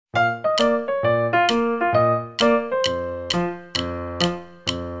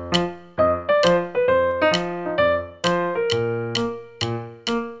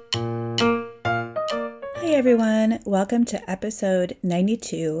welcome to episode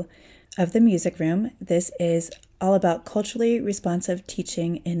 92 of The Music Room. This is all about culturally responsive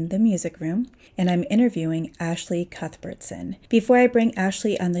teaching in the music room, and I'm interviewing Ashley Cuthbertson. Before I bring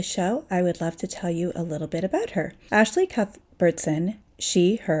Ashley on the show, I would love to tell you a little bit about her. Ashley Cuthbertson,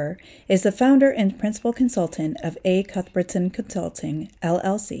 she, her, is the founder and principal consultant of A. Cuthbertson Consulting,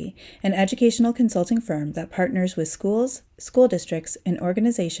 LLC, an educational consulting firm that partners with schools, school districts, and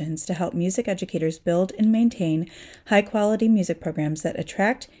organizations to help music educators build and maintain high-quality music programs that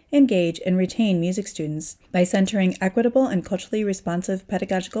attract, engage, and retain music students by centering equitable and culturally responsive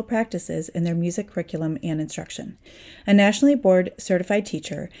pedagogical practices in their music curriculum and instruction. A nationally board-certified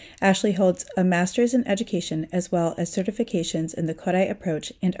teacher, Ashley holds a master's in education as well as certifications in the Kodai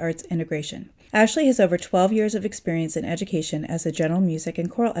approach and arts integration. Ashley has over 12 years of experience in education as a general music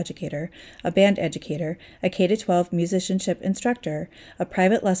and choral educator, a band educator, a K-12 musicianship instructor, a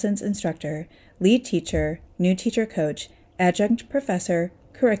private lessons instructor, lead teacher, new teacher coach, adjunct professor,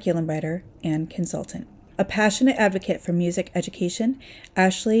 curriculum writer, and consultant. A passionate advocate for music education,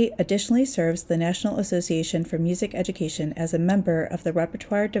 Ashley additionally serves the National Association for Music Education as a member of the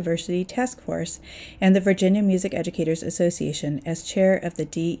Repertoire Diversity Task Force and the Virginia Music Educators Association as chair of the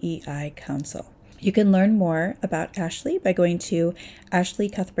DEI Council. You can learn more about Ashley by going to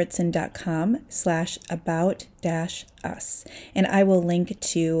ashleycuthbertson.com/about-us, and I will link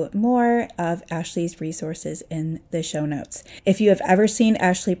to more of Ashley's resources in the show notes. If you have ever seen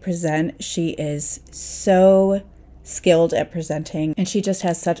Ashley present, she is so skilled at presenting, and she just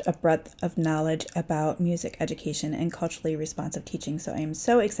has such a breadth of knowledge about music education and culturally responsive teaching, so I am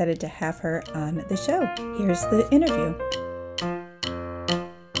so excited to have her on the show. Here's the interview.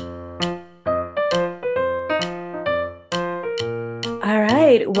 All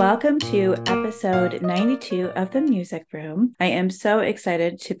right, welcome to episode 92 of The Music Room. I am so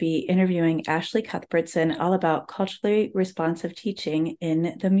excited to be interviewing Ashley Cuthbertson all about culturally responsive teaching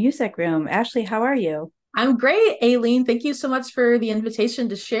in the music room. Ashley, how are you? I'm great, Aileen. Thank you so much for the invitation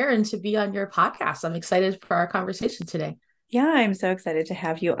to share and to be on your podcast. I'm excited for our conversation today. Yeah, I'm so excited to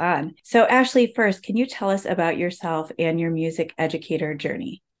have you on. So Ashley, first, can you tell us about yourself and your music educator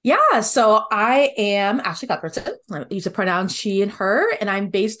journey? Yeah, so I am Ashley Cuthbertson. I use the pronouns she and her, and I'm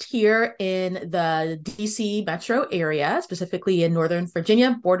based here in the DC metro area, specifically in Northern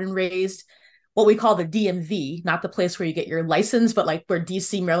Virginia, born and raised what we call the DMV, not the place where you get your license, but like where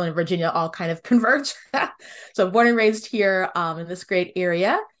DC, Maryland, and Virginia all kind of converge. So born and raised here in this great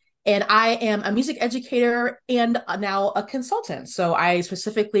area. And I am a music educator and now a consultant. So I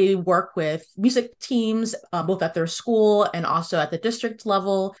specifically work with music teams, both at their school and also at the district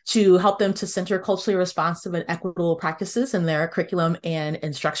level, to help them to center culturally responsive and equitable practices in their curriculum and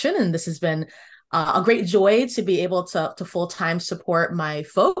instruction. And this has been a great joy to be able to full-time support my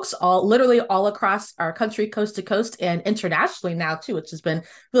folks literally all across our country, coast to coast, and internationally now too, which has been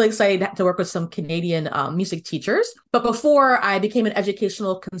really exciting to work with some Canadian music teachers. But before I became an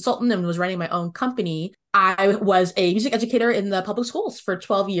educational consultant and was running my own company, I was a music educator in the public schools for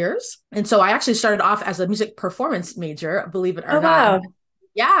 12 years. And so I actually started off as a music performance major, believe it or not. Wow.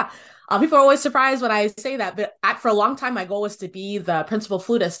 Yeah. People are always surprised when I say that, but for a long time, my goal was to be the principal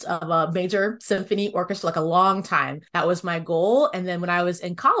flutist of a major symphony orchestra, like a long time. That was my goal. And then when I was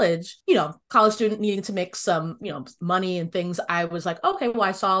in college, college student needing to make some, money and things, I was like, okay, well,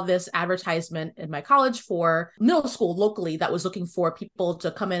 I saw this advertisement in my college for middle school locally that was looking for people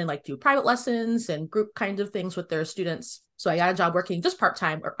to come in and like do private lessons and group kinds of things with their students. So I got a job working just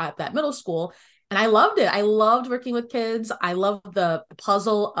part-time at that middle school. And I loved it. I loved working with kids. I loved the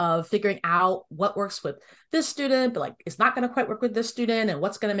puzzle of figuring out what works with this student, but like it's not going to quite work with this student, and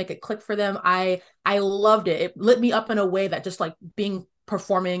what's going to make it click for them. I loved it. It lit me up in a way that just like being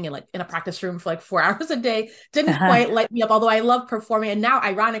performing and like in a practice room for like 4 hours a day didn't quite light me up, although I love performing. And now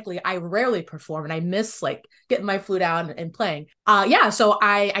ironically, I rarely perform and I miss like getting my flute out and playing. So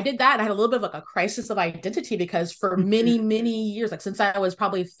I did that, and I had a little bit of like a crisis of identity because for many years, like since I was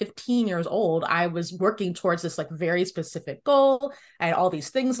probably 15 years old, I was working towards this like very specific goal. I had all these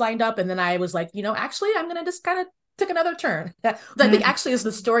things lined up, and then I was like, actually I'm gonna just kind of took another turn. That I think actually is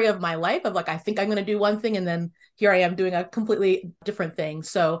the story of my life of like, I think I'm going to do one thing, and then here I am doing a completely different thing.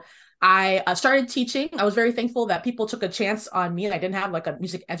 So I started teaching. I was very thankful that people took a chance on me. And I didn't have like a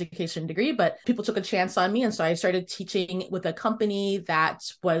music education degree, but people took a chance on me. And so I started teaching with a company that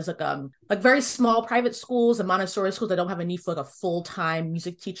was like very small private schools and Montessori schools that don't have a need for like a full-time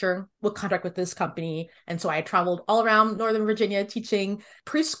music teacher. We'll contract with this company. And so I traveled all around Northern Virginia teaching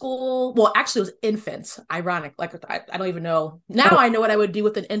preschool. Well, actually it was infants, ironic. Like I don't even know. Now I know what I would do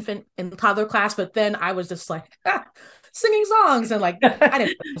with an infant and toddler class, but then I was just like, singing songs and like I didn't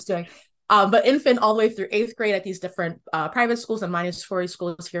know what I was doing. But infant all the way through eighth grade at these different private schools and Montessori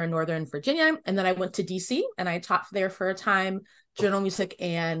schools here in Northern Virginia. And then I went to DC and I taught there for a time, general music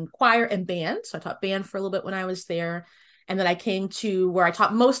and choir and band. So I taught band for a little bit when I was there. And then I came to where I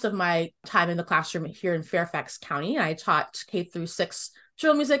taught most of my time in the classroom here in Fairfax County. I taught K-6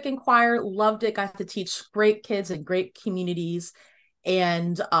 general music and choir, loved it, got to teach great kids and great communities.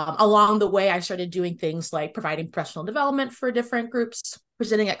 And along the way, I started doing things like providing professional development for different groups,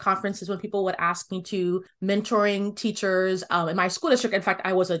 presenting at conferences when people would ask me to, mentoring teachers. In my school district, in fact,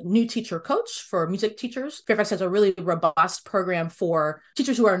 I was a new teacher coach for music teachers. Fairfax has a really robust program for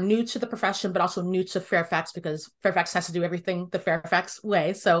teachers who are new to the profession, but also new to Fairfax, because Fairfax has to do everything the Fairfax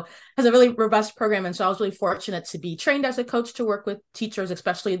way. So has a really robust program. And so I was really fortunate to be trained as a coach to work with teachers,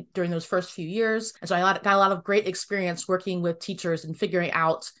 especially during those first few years. And so I got a lot of great experience working with teachers and figuring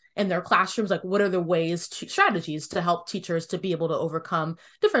out in their classrooms, like what are the ways to strategies to help teachers to be able to overcome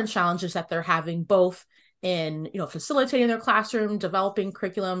different challenges that they're having, both in, facilitating their classroom, developing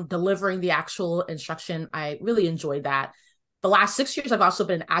curriculum, delivering the actual instruction. I really enjoyed that. The last 6 years, I've also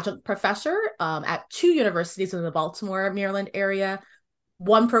been an adjunct professor at 2 universities in the Baltimore, Maryland area.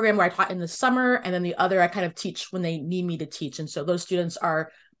 One program where I taught in the summer, and then the other I kind of teach when they need me to teach. And so those students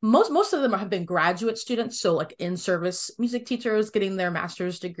are most of them have been graduate students, so like in-service music teachers getting their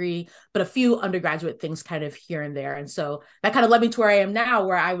master's degree, but a few undergraduate things kind of here and there. And so that kind of led me to where I am now,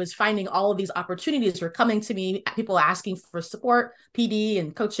 where I was finding all of these opportunities were coming to me, people asking for support, PD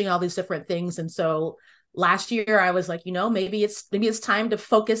and coaching, all these different things. And so last year I was like, maybe it's time to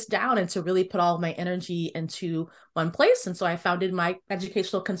focus down and to really put all of my energy into one place. And so I founded my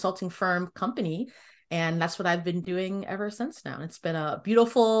educational consulting firm company. And that's what I've been doing ever since now. It's been a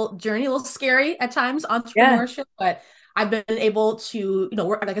beautiful journey, a little scary at times, entrepreneurship, but I've been able to,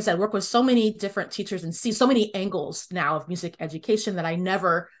 work, like I said, work with so many different teachers and see so many angles now of music education that I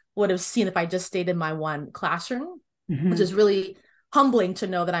never would have seen if I just stayed in my one classroom, which is really humbling to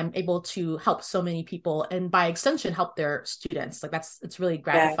know that I'm able to help so many people and by extension, help their students. Like it's really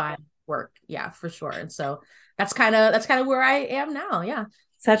gratifying work. Yeah, for sure. And so that's kind of where I am now. Yeah.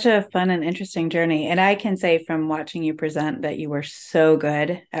 Such a fun and interesting journey. And I can say from watching you present that you were so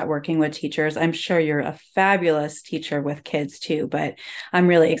good at working with teachers. I'm sure you're a fabulous teacher with kids too, but I'm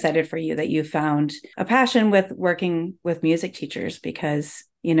really excited for you that you found a passion with working with music teachers, because,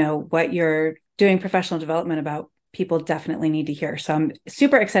 what you're doing professional development about, people definitely need to hear. So I'm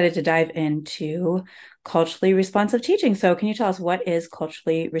super excited to dive into culturally responsive teaching. So can you tell us, what is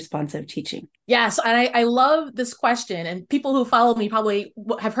culturally responsive teaching? Yes, and I love this question. And people who follow me probably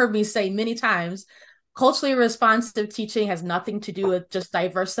have heard me say many times, culturally responsive teaching has nothing to do with just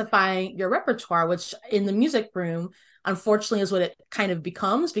diversifying your repertoire, which in the music room, unfortunately, is what it kind of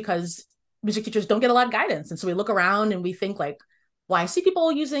becomes, because music teachers don't get a lot of guidance. And so we look around and we think like, well, I see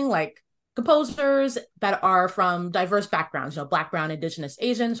people using like composers that are from diverse backgrounds, Black, Brown, Indigenous,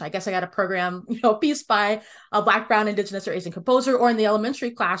 Asian. So I guess I got to program, a piece by a Black, Brown, Indigenous, or Asian composer. Or in the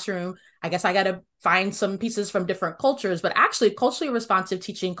elementary classroom, I guess I got to find some pieces from different cultures. But actually, culturally responsive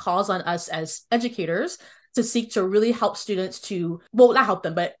teaching calls on us as educators to seek to really help students to, well, not help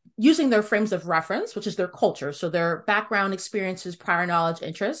them, but using their frames of reference, which is their culture. So their background, experiences, prior knowledge,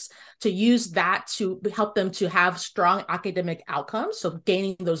 interests, to use that to help them to have strong academic outcomes. So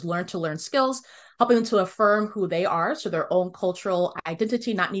gaining those learn to learn skills, helping them to affirm who they are. So their own cultural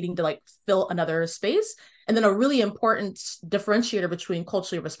identity, not needing to like fill another space. And then a really important differentiator between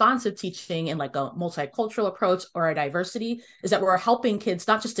culturally responsive teaching and like a multicultural approach or a diversity is that we're helping kids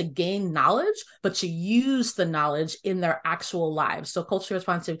not just to gain knowledge, but to use the knowledge in their actual lives. So culturally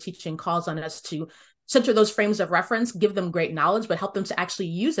responsive teaching calls on us to center those frames of reference, give them great knowledge, but help them to actually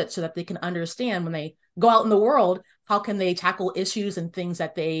use it so that they can understand when they go out in the world, how can they tackle issues and things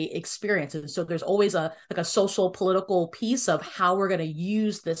that they experience. And so there's always a social political piece of how we're going to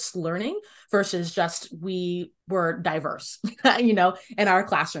use this learning versus just we were diverse, in our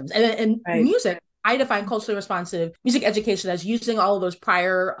classrooms. And in music, I define culturally responsive music education as using all of those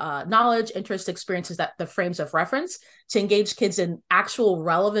prior knowledge, interests, experiences, that the frames of reference to engage kids in actual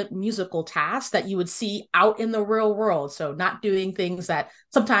relevant musical tasks that you would see out in the real world. So not doing things that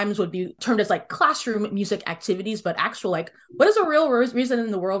sometimes would be termed as like classroom music activities, but actual like, what is a real reason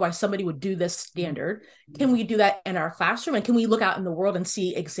in the world why somebody would do this standard? Can we do that in our classroom? And can we look out in the world and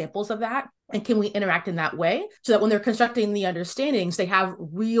see examples of that? And can we interact in that way so that when they're constructing the understandings, they have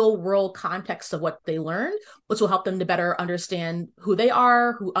real world context of what they learned, which will help them to better understand who they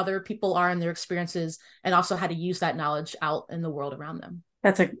are, who other people are in their experiences, and also how to use that knowledge out in the world around them.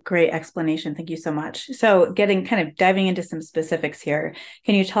 That's a great explanation. Thank you so much. So diving into some specifics here,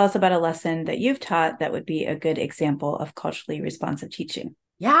 can you tell us about a lesson that you've taught that would be a good example of culturally responsive teaching?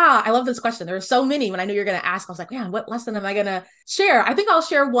 Yeah, I love this question. There are so many. When I knew you were going to ask, I was like, man, what lesson am I going to share? I think I'll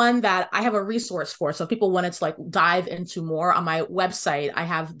share one that I have a resource for. So if people wanted to like dive into more on my website, I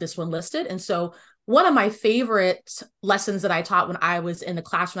have this one listed. And so one of my favorite lessons that I taught when I was in the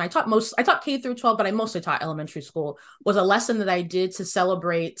classroom, I taught K through 12, but I mostly taught elementary school, was a lesson that I did to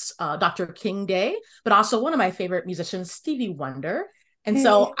celebrate Dr. King Day, but also one of my favorite musicians, Stevie Wonder. And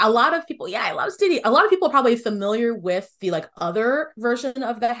so a lot of people, yeah, I love Stevie. A lot of people are probably familiar with the like other version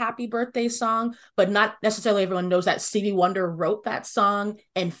of the Happy Birthday song, but not necessarily everyone knows that Stevie Wonder wrote that song,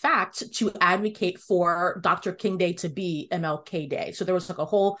 in fact, to advocate for Dr. King Day to be MLK Day. So there was like a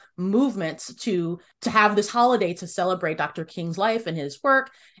whole movement to have this holiday to celebrate Dr. King's life and his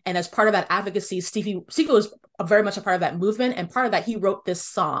work. And as part of that advocacy, Stevie was very much a part of that movement, and part of that he wrote this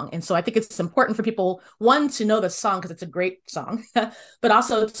song. And so I think it's important for people, one, to know the song because it's a great song, but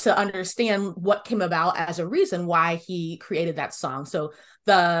also to understand what came about as a reason why he created that song. So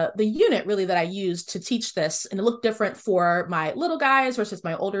the unit really that I used to teach this, and it looked different for my little guys versus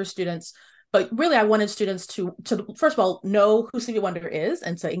my older students, but really I wanted students to first of all know who Stevie Wonder is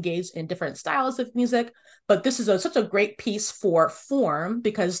and to engage in different styles of music. But this is such a great piece for form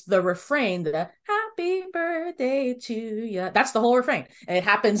because the refrain, the happy birthday to you, that's the whole refrain. And it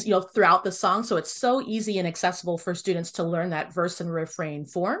happens, throughout the song. So it's so easy and accessible for students to learn that verse and refrain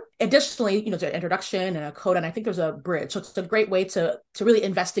form. Additionally, there's an introduction and a coda, and I think there's a bridge. So it's a great way to really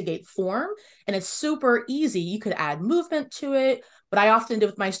investigate form. And it's super easy. You could add movement to it. What I often did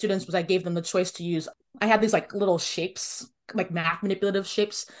with my students was I gave them the choice to use, I had these like little shapes, like math manipulative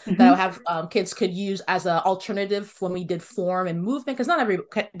shapes that I have kids could use as an alternative when we did form and movement, because not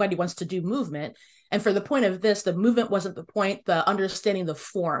everybody wants to do movement. And for the point of this, the movement wasn't the point, the understanding the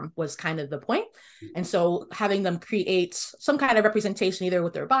form was kind of the point. And so having them create some kind of representation, either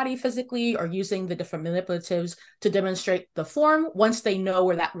with their body physically or using the different manipulatives to demonstrate the form, once they know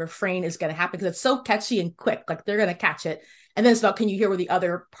where that refrain is going to happen, because it's so catchy and quick, like they're going to catch it. And then it's about, can you hear where the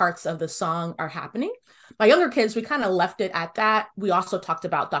other parts of the song are happening? My younger kids, we kind of left it at that. We also talked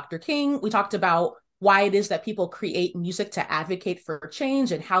about Dr. King. We talked about why it is that people create music to advocate for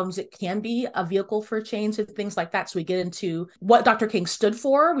change and how music can be a vehicle for change and things like that. So we get into what Dr. King stood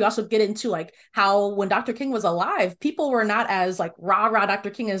for. We also get into like how when Dr. King was alive, people were not as like rah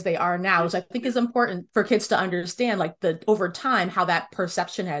Dr. King as they are now. So I think it's important for kids to understand like over time how that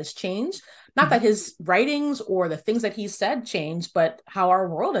perception has changed. Not that his writings or the things that he said changed, but how our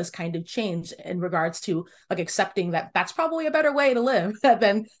world has kind of changed in regards to like accepting that that's probably a better way to live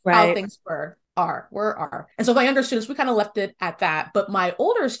than how things were. And so my younger students, we kind of left it at that. But my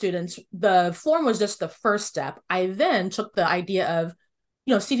older students, the form was just the first step. I then took the idea of,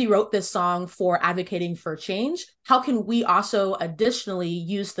 Stevie wrote this song for advocating for change. How can we also additionally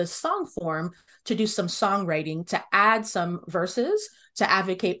use this song form to do some songwriting, to add some verses to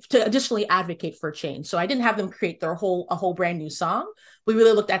additionally advocate for change? So I didn't have them create a whole brand new song. We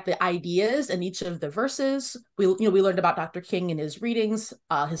really looked at the ideas in each of the verses. We learned about Dr. King and his readings,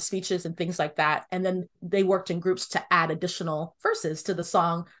 his speeches and things like that. And then they worked in groups to add additional verses to the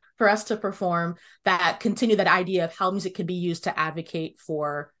song for us to perform that continue that idea of how music can be used to advocate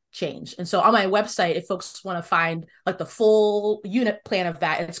for change. And so on my website, if folks want to find like the full unit plan of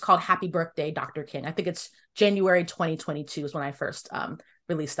that, it's called Happy Birthday, Dr. King. I think it's January 2022 is when I first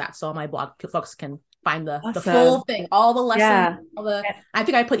released that. So on my blog, folks can find the full thing, all the lessons, I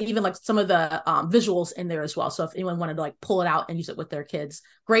think I put even like some of the visuals in there as well. So if anyone wanted to like pull it out and use it with their kids,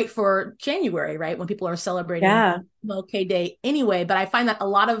 great for January, right? When people are celebrating MLK Day anyway. But I find that a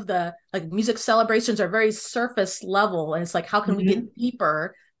lot of the like music celebrations are very surface level. And it's like, how can we get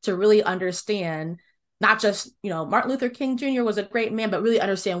deeper to really understand not just, Martin Luther King Jr. was a great man, but really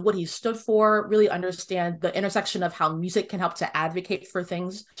understand what he stood for, really understand the intersection of how music can help to advocate for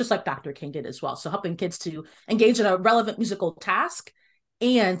things, just like Dr. King did as well. So helping kids to engage in a relevant musical task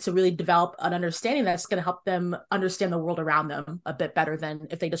and to really develop an understanding that's going to help them understand the world around them a bit better than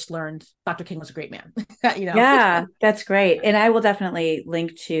if they just learned Dr. King was a great man. Yeah, that's great. And I will definitely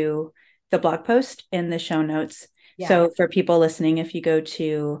link to the blog post in the show notes. Yeah. So for people listening, if you go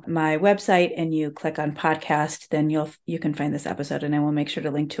to my website and you click on podcast, then you can find this episode and I will make sure to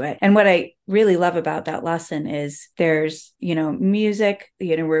link to it. And what I really love about that lesson is there's, music,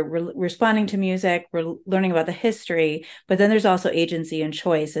 we're responding to music, we're learning about the history, but then there's also agency and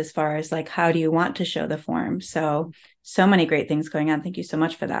choice as far as like, how do you want to show the form? So many great things going on. Thank you so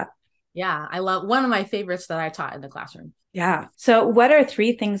much for that. Yeah, I love one of my favorites that I taught in the classroom. Yeah. So what are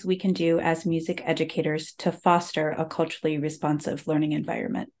 3 things we can do as music educators to foster a culturally responsive learning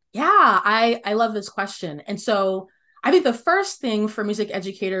environment? Yeah, I love this question. And so I think the first thing for music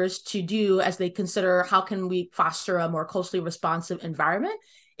educators to do as they consider how can we foster a more culturally responsive environment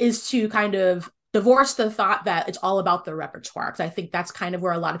is to kind of divorce the thought that it's all about the repertoire. Because I think that's kind of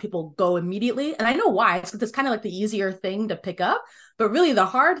where a lot of people go immediately. And I know why. It's because it's kind of like the easier thing to pick up. But really the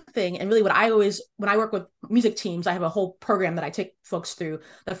hard thing, and really what I always, when I work with music teams, I have a whole program that I take folks through.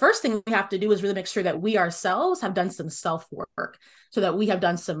 The first thing we have to do is really make sure that we ourselves have done some self-work, so that we have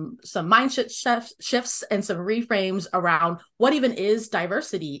done some mindset shifts and some reframes around what even is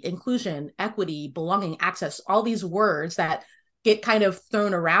diversity, inclusion, equity, belonging, access, all these words that get kind of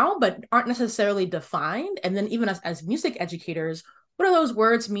thrown around but aren't necessarily defined. And then even as music educators, what do those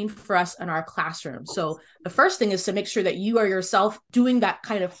words mean for us in our classroom? So the first thing is to make sure that you are yourself doing that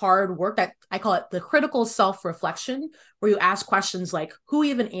kind of hard work, that I call it the critical self-reflection, where you ask questions like, who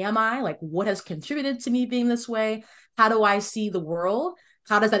even am I? Like, what has contributed to me being this way? How do I see the world?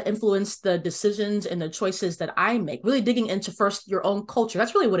 How does that influence the decisions and the choices that I make? Really digging into first your own culture.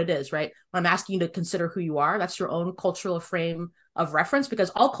 That's really what it is, right? When I'm asking you to consider who you are, that's your own cultural frame of reference, because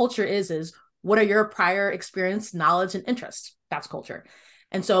all culture is what are your prior experience, knowledge, and interests? That's culture.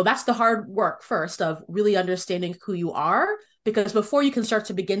 And so that's the hard work first of really understanding who you are, because before you can start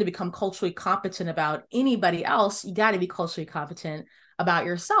to begin to become culturally competent about anybody else, you got to be culturally competent about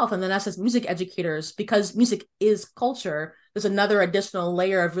yourself. And then us as music educators, because music is culture, there's another additional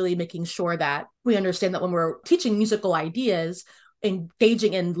layer of really making sure that we understand that when we're teaching musical ideas,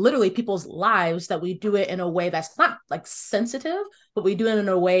 engaging in literally people's lives, that we do it in a way that's not like sensitive, but we do it in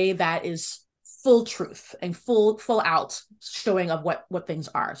a way that is full truth and full out showing of what things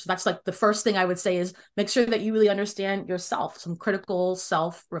are. So that's like the first thing I would say is make sure that you really understand yourself, some critical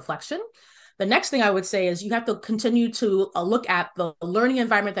self-reflection. The next thing I would say is you have to continue to look at the learning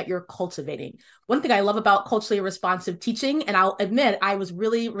environment that you're cultivating. One thing I love about culturally responsive teaching, and I'll admit I was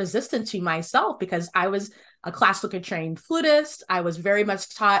really resistant to myself because I was a classical trained flutist. I was very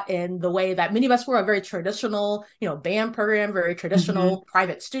much taught in the way that many of us were, a very traditional, band program, very traditional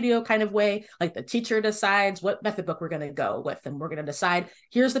private studio kind of way. Like the teacher decides what method book we're going to go with, and we're going to decide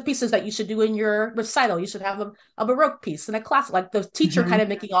here's the pieces that you should do in your recital. You should have a Baroque piece and a classic, like the teacher kind of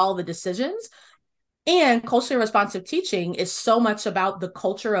making all the decisions. And culturally responsive teaching is so much about the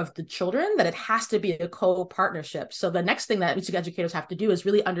culture of the children that it has to be a co-partnership. So the next thing that music educators have to do is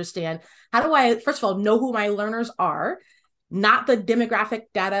really understand, how do I, first of all, know who my learners are, not the demographic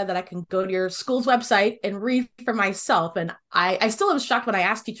data that I can go to your school's website and read for myself. And I still am shocked when I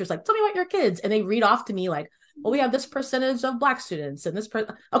ask teachers, like, tell me about your kids. And they read off to me like, well, we have this percentage of Black students and this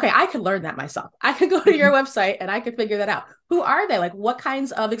okay, I could learn that myself. I could go to your website and I could figure that out. Who are they? Like, what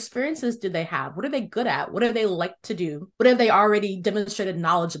kinds of experiences do they have? What are they good at? What do they like to do? What have they already demonstrated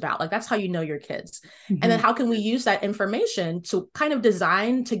knowledge about? Like, that's how you know your kids. And then how can we use that information to kind of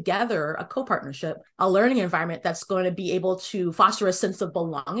design together a co-partnership, a learning environment that's going to be able to foster a sense of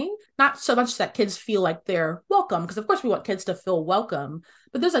belonging, not so much that kids feel like they're welcome, because of course we want kids to feel welcome,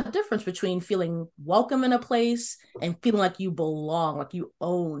 but there's a difference between feeling welcome in a place and feeling like you belong, like you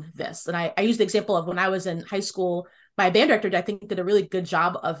own this. And I use the example of when I was in high school, my band director, I think, did a really good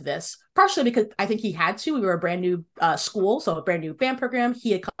job of this, partially because I think he had to. We were a brand new school, so a brand new band program.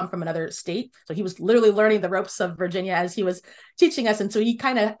 He had come from another state, so he was literally learning the ropes of Virginia as he was teaching us. And so he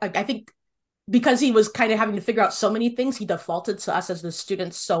kind of, I think, because he was kind of having to figure out so many things, he defaulted to us as the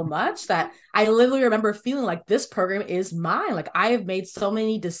students so much that I literally remember feeling like this program is mine. Like, I have made so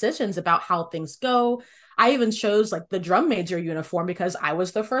many decisions about how things go. I even chose like the drum major uniform because I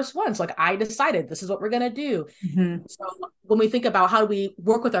was the first one. So like, I decided this is what we're going to do. So when we think about how do we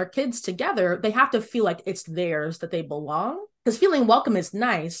work with our kids together, they have to feel like it's theirs, that they belong. Because feeling welcome is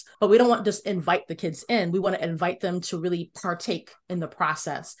nice, but we don't want to just invite the kids in. We want to invite them to really partake in the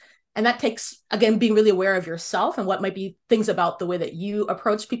process. And that takes, again, being really aware of yourself and what might be things about the way that you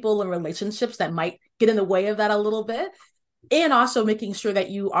approach people and relationships that might get in the way of that a little bit. And also making sure that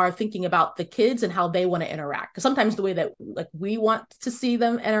you are thinking about the kids and how they want to interact. Because sometimes the way that like we want to see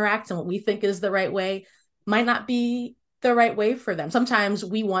them interact and what we think is the right way might not be the right way for them. Sometimes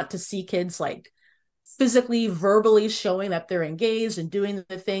we want to see kids like physically, verbally showing that they're engaged and doing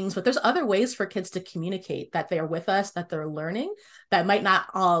the things, but there's other ways for kids to communicate that they're with us, that they're learning, that might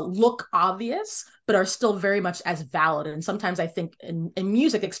not look obvious, but are still very much as valid. And sometimes I think in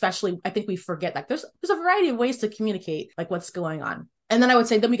music, especially, I think we forget like there's a variety of ways to communicate like what's going on. And then I would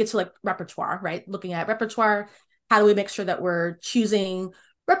say, then we get to like repertoire, right? Looking at repertoire, how do we make sure that we're choosing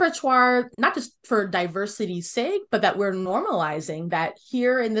repertoire, not just for diversity's sake, but that we're normalizing that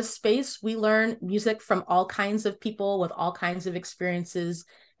here in this space, we learn music from all kinds of people with all kinds of experiences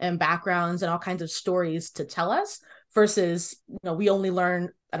and backgrounds and all kinds of stories to tell us, versus, we only learn,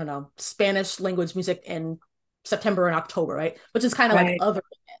 I don't know, Spanish language music in September and October, right? Which is kind of like Right. other,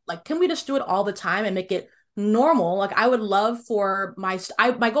 like, can we just do it all the time and make it normal? Like, I would love for my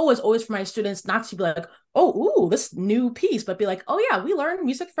goal is always for my students not to be like, oh, ooh, this new piece, but be like, oh yeah, we learn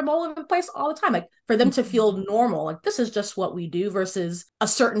music from all over the place all the time. Like, for them to feel normal, like this is just what we do versus a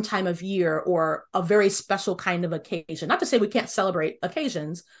certain time of year or a very special kind of occasion. Not to say we can't celebrate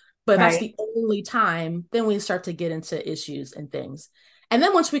occasions, but if that's Right. the only time, then we start to get into issues and things. And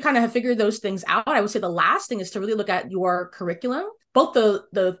then once we kind of have figured those things out, I would say the last thing is to really look at your curriculum, both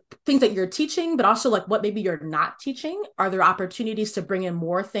the things that you're teaching, but also like what maybe you're not teaching. Are there opportunities to bring in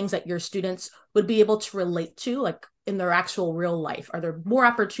more things that your students would be able to relate to, like in their actual real life? Are there more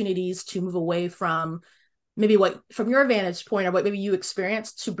opportunities to move away from maybe what from your vantage point or what maybe you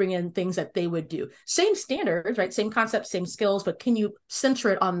experienced to bring in things that they would do? Same standards, right? Same concepts, same skills, but can you center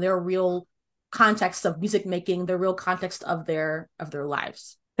it on their real context of music making, the real context of their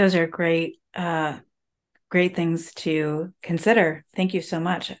lives? Those are great things to consider. Thank you so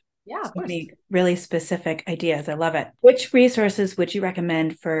much. Yeah, So of course. many really specific ideas. I love it. Which resources would you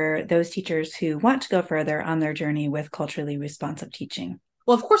recommend for those teachers who want to go further on their journey with culturally responsive teaching?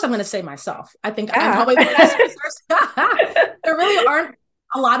 Well, of course, I'm going to say myself. I think I'm Yeah. probably the best resource. There really aren't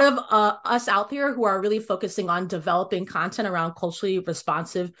a lot of us out there who are really focusing on developing content around culturally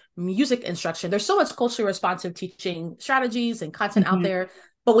responsive music instruction. There's so much culturally responsive teaching strategies and content out Mhm. there.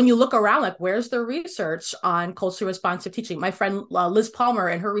 But when you look around, like, where's the research on culturally responsive teaching? My friend Liz Palmer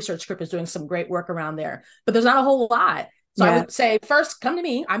and her research group is doing some great work around there, but there's not a whole lot. So I Yeah. would say, first, come to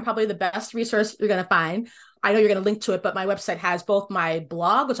me. I'm probably the best resource you're going to find. I know you're going to link to it, but my website has both my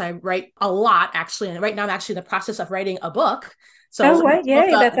blog, which I write a lot actually. And right now I'm actually in the process of writing a book. Oh, So what?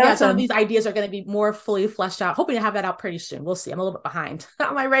 Yay. That's some of awesome. these ideas are going to be more fully fleshed out. Hoping to have that out pretty soon. We'll see. I'm a little bit behind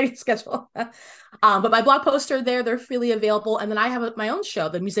on my writing schedule. But my blog posts are there. They're freely available. And then I have my own show,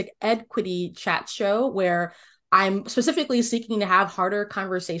 the Music Equity Chat Show, where I'm specifically seeking to have harder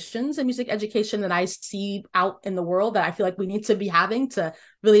conversations in music education that I see out in the world that I feel like we need to be having to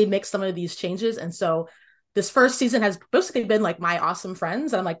really make some of these changes. And so this first season has basically been like my awesome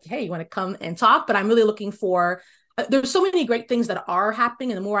friends. And I'm like, hey, you want to come and talk? But I'm really looking for, there's so many great things that are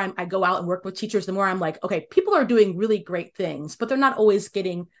happening. And the more I go out and work with teachers, the more I'm like, okay, people are doing really great things, but they're not always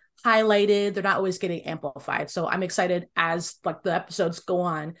getting highlighted. They're not always getting amplified. So I'm excited as like the episodes go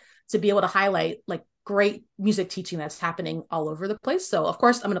on to be able to highlight like great music teaching that's happening all over the place. So of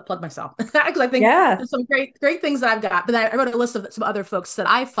course I'm going to plug myself because I think Yeah. there's some great things that I've got. But I wrote a list of some other folks that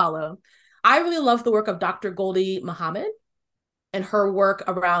I follow. I really love the work of Dr. Goldie Muhammad and her work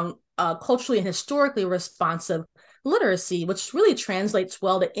around culturally and historically responsive literacy, which really translates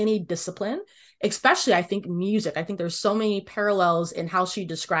well to any discipline, especially I think music. I think there's so many parallels in how she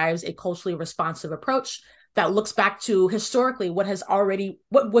describes a culturally responsive approach that looks back to historically what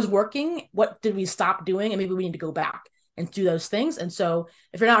was working, what did we stop doing, and maybe we need to go back and do those things. And so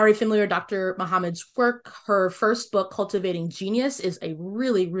if you're not already familiar with Dr. Muhammad's work, her first book, Cultivating Genius, is a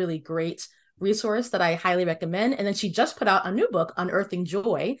really, really great resource that I highly recommend. And then she just put out a new book, Unearthing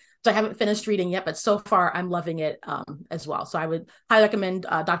Joy, which I haven't finished reading yet, but so far I'm loving it as well. So I would highly recommend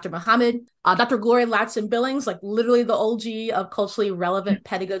Dr. Muhammad. Dr. Gloria Ladson Billings, like literally the OG of culturally relevant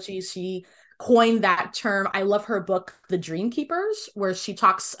pedagogy. She coined that term. I love her book, The Dream Keepers, where she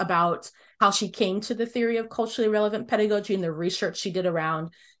talks about how she came to the theory of culturally relevant pedagogy and the research she did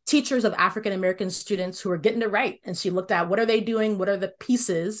around teachers of African American students who are getting it right. And she looked at what are they doing, what are the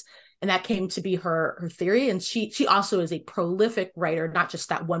pieces, and that came to be her theory. And she also is a prolific writer, not just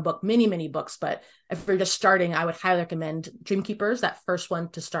that one book, many books. But if you're just starting, I would highly recommend Dream Keepers, that first one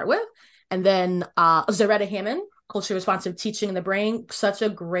to start with. And then Zaretta Hammond, Culturally Responsive Teaching in the Brain, such a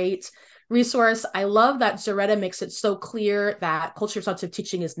great resource. I love that Zaretta makes it so clear that culturally responsive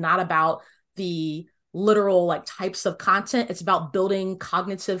teaching is not about the literal like types of content. It's about building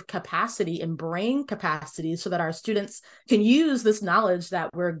cognitive capacity and brain capacity so that our students can use this knowledge that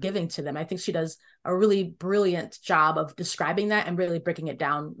we're giving to them. I think she does a really brilliant job of describing that and really breaking it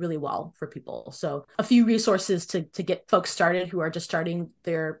down really well for people. So a few resources to get folks started who are just starting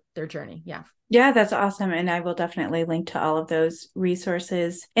their journey. Yeah. Yeah, that's awesome. And I will definitely link to all of those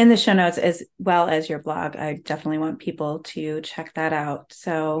resources in the show notes as well as your blog. I definitely want people to check that out.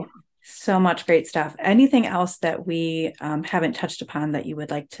 So much great stuff. Anything else that we haven't touched upon that you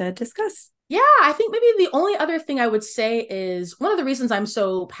would like to discuss? Yeah, I think maybe the only other thing I would say is one of the reasons I'm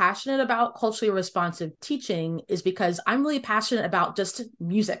so passionate about culturally responsive teaching is because I'm really passionate about just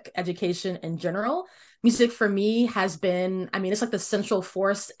music education in general. Music for me has been, I mean, it's like the central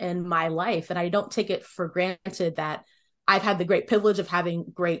force in my life. And I don't take it for granted that I've had the great privilege of having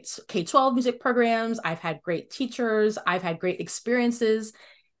great K-12 music programs. I've had great teachers. I've had great experiences.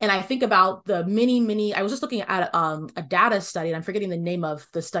 And I think about the many, I was just looking at a data study, and I'm forgetting the name of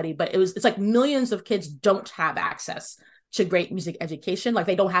the study, but it's like millions of kids don't have access to great music education. Like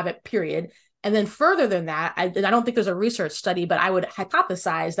they don't have it, period. And then further than that, and I don't think there's a research study, but I would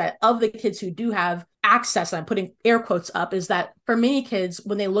hypothesize that of the kids who do have access, and I'm putting air quotes up, is that for many kids,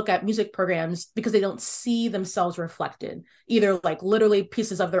 when they look at music programs, because they don't see themselves reflected, either like literally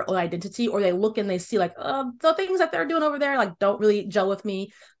pieces of their own identity, or they look and they see like, the things that they're doing over there, like don't really gel with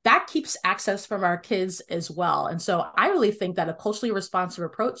me. That keeps access from our kids as well. And so I really think that a culturally responsive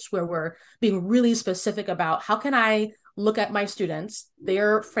approach where we're being really specific about how can I look at my students,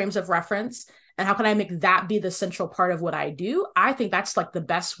 their frames of reference, and how can I make that be the central part of what I do? I think that's like the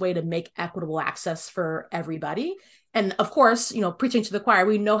best way to make equitable access for everybody. And of course, preaching to the choir,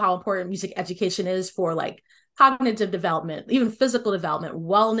 we know how important music education is for like cognitive development, even physical development,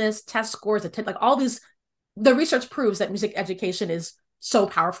 wellness, test scores, like all these. The research proves that music education is so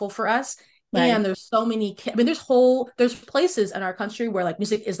powerful for us. Right. And there's so many, there's places in our country where like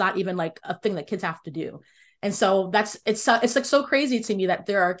music is not even like a thing that kids have to do. And so it's like so crazy to me that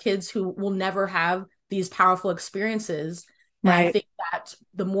there are kids who will never have these powerful experiences. And right. I think that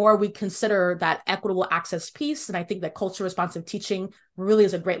the more we consider that equitable access piece, and I think that culture responsive teaching really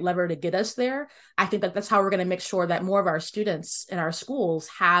is a great lever to get us there. I think that that's how we're going to make sure that more of our students in our schools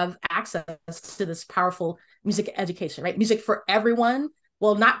have access to this powerful music education, right? Music for everyone.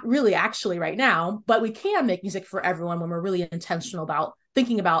 Well, not really actually right now, but we can make music for everyone when we're really intentional about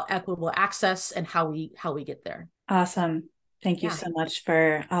thinking about equitable access and how we get there. Awesome. Thank you so much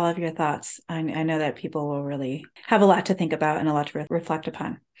for all of your thoughts. I know that people will really have a lot to think about and a lot to reflect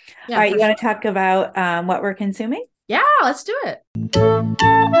upon. All right, you want to talk about what we're consuming? Yeah, let's do it.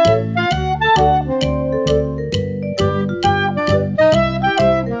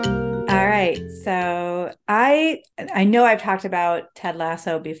 All right. So I know I've talked about Ted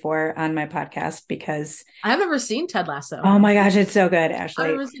Lasso before on my podcast because I've never seen Ted Lasso. Oh my gosh, it's so good, Ashley.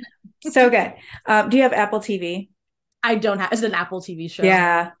 I've never seen it. So good. Do you have Apple TV? I don't have. Is it an Apple TV show?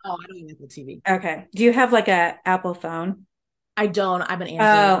 Yeah. Oh, I don't have Apple TV. Okay. Do you have like a Apple phone? I don't. I'm an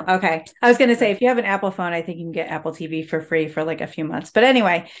Android. Oh, okay. I was going to say, if you have an Apple phone, I think you can get Apple TV for free for like a few months. But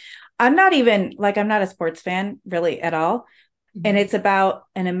anyway, I'm not a sports fan really at all. Mm-hmm. And it's about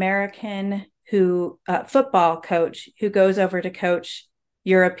an American football coach who goes over to coach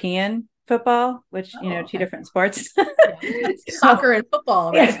European football, which, two different sports. Soccer and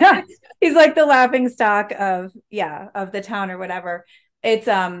football, right? Yeah. He's like the laughing stock of the town or whatever. It's,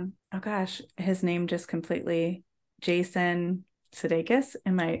 oh gosh, his name just completely, Jason Sudeikis.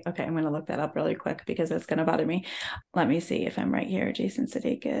 I'm going to look that up really quick because that's going to bother me. Let me see if I'm right here. Jason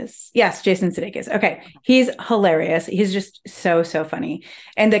Sudeikis. Yes, Jason Sudeikis. Okay. He's hilarious. He's just so funny.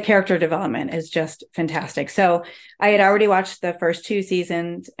 And the character development is just fantastic. So I had already watched the first 2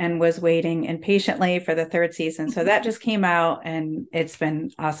 seasons and was waiting impatiently for the 3rd season. So that just came out and it's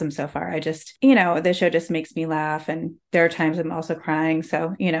been awesome so far. I just, the show just makes me laugh. And there are times I'm also crying.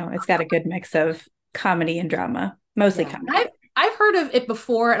 So, it's got a good mix of comedy and drama, mostly comedy. I've heard of it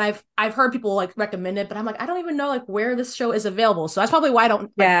before, and I've heard people like recommend it, but I'm like, I don't even know like where this show is available. So that's probably why I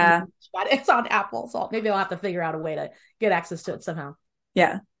don't. It's on Apple, so maybe I'll have to figure out a way to get access to it somehow.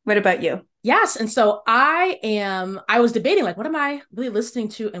 Yeah. What about you? Yes, and so I was debating like, what am I really listening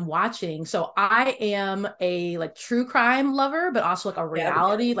to and watching? So I am a like true crime lover, but also like a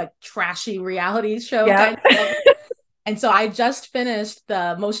reality, like trashy reality show kind of. And so I just finished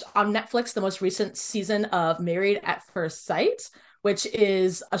on Netflix, the most recent season of Married at First Sight, which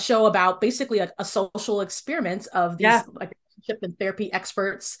is a show about basically a social experiment of these like relationship and therapy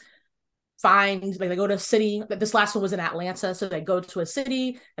experts they go to a city. This last one was in Atlanta. So they go to a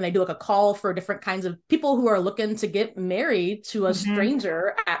city and they do like a call for different kinds of people who are looking to get married to a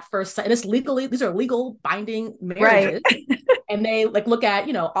stranger at first sight. And these are legal binding marriages. Right. And they like look at,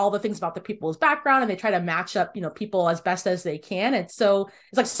 all the things about the people's background and they try to match up, people as best as they can. And so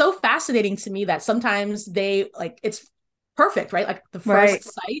it's like so fascinating to me that sometimes it's perfect, right? Like the first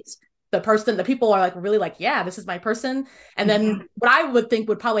sight, the people are like really like, yeah, this is my person. And then what I would think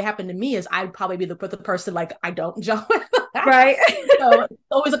would probably happen to me is I'd probably be the person like I don't gel with. Right. So it's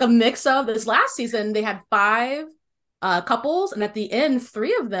always like a mix of. This last season they had 5 couples, and at the end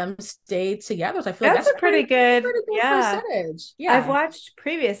 3 of them stayed together. So I feel that's a pretty good percentage. Yeah, I've watched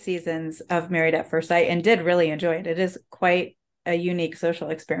previous seasons of Married at First Sight and did really enjoy it. It is quite a unique social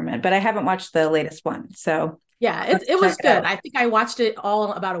experiment, but I haven't watched the latest one. So yeah, it was good. I think I watched it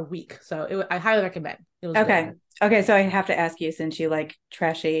all about a week. So I highly recommend. It was okay. Good. Okay, so I have to ask you, since you like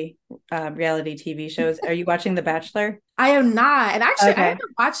trashy reality TV shows, are you watching The Bachelor? I am not. And actually, I Okay.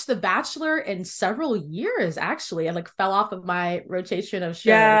 haven't watched The Bachelor in several years, actually. I like fell off of my rotation of shows.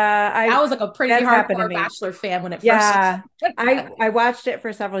 Yeah, I I was like a pretty that's happened to hardcore me. Bachelor fan when it first Yeah. I watched it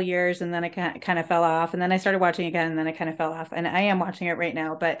for several years and then I kind of fell off, and then I started watching again and then I kind of fell off, and I am watching it right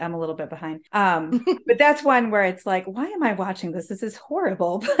now, but I'm a little bit behind. But that's one where it's like, why am I watching this? This is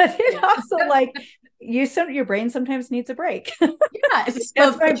horrible. But it Yeah. also like your brain sometimes needs a break. Yeah, it's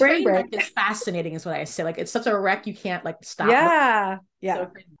That's the my brain train break. wreck is fascinating, is what I say. Like it's such a wreck you can't like stop looking. Yeah. So Yeah.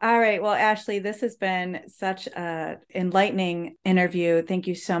 crazy. All right. Well, Ashley, this has been such a enlightening interview. Thank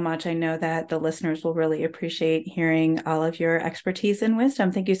you so much. I know that the listeners will really appreciate hearing all of your expertise and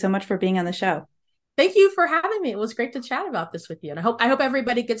wisdom. Thank you so much for being on the show. Thank you for having me. It was great to chat about this with you. And I hope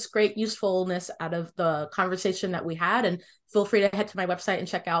everybody gets great usefulness out of the conversation that we had. And feel free to head to my website and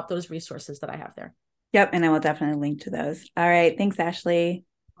check out those resources that I have there. Yep. And I will definitely link to those. All right. Thanks, Ashley.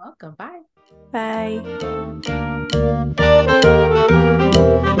 Welcome. Bye. Bye.